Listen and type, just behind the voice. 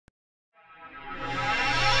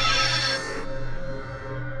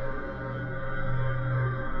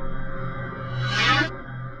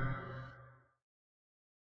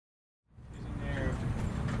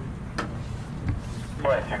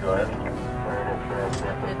Pop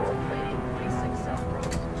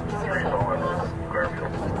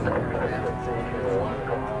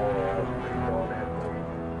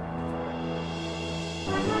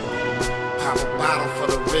a bottle for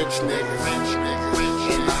the rich niggas.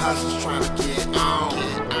 And the hustlers trying to get on.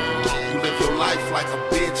 You live your life like a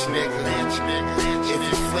bitch nigga. If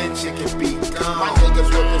you flinch, it can be gone. My niggas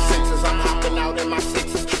whipping sixes, I'm hopping out in my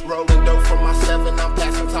sixes. Rolling dope from my 7, I'm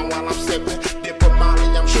passing time while I'm sipping. Dip a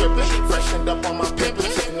Molly, I'm tripping. Freshened up on my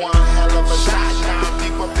pimpin'. Took one hell of a shot, now I'm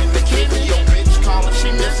deep up in the kitchen. Yo bitch calling,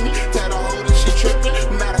 she miss me. Tell the hoe that she tripping.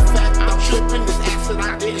 Matter of fact, I'm tripping. This acid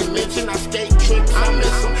I didn't mention. I skate tricks, I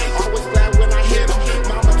miss them. Always glad when I hit them.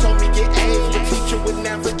 Mama told me get A's, the teacher would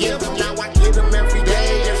never give them. Now I get them every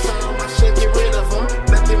day, and some I should get rid of them.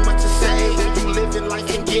 Nothing much to say, when you living life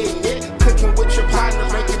and getting it. Cooking with your partner,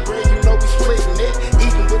 making bread, you know we splitting it.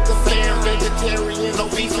 Eating with the fam, vegetarian, no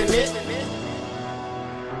beef in it.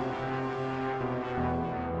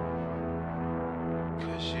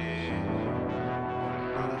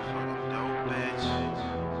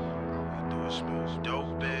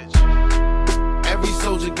 Every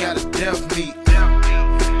soldier got a death meet,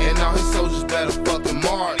 and all his soldiers better fucking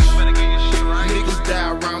march. Niggas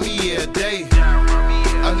die around me every day.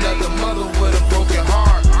 Another mother with a broken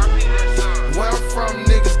heart. Where I'm from,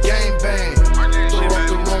 niggas gang bang. Throw up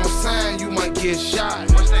the wrong sign, you might get shot.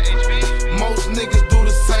 Most niggas do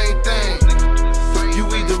the same thing. You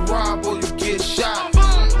either rob or you get shot.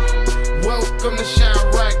 Welcome to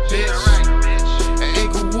Chirac, bitch. And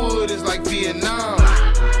Inglewood is like Vietnam.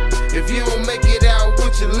 If you don't make it out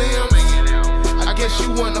with your limbs, I guess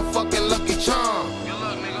you want a fucking lucky charm.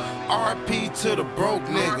 RP to the broke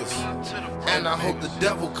niggas. And I hope the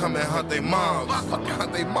devil come and hunt they moms. Fucking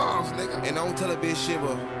hunt they moms, nigga. And don't tell a bitch shit,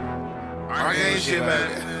 but ArtGang shit, man.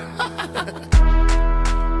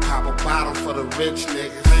 Pop a bottle for the rich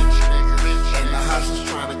niggas. And the hustlers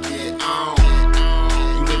trying to get on.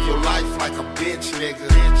 You live your life like a bitch nigga.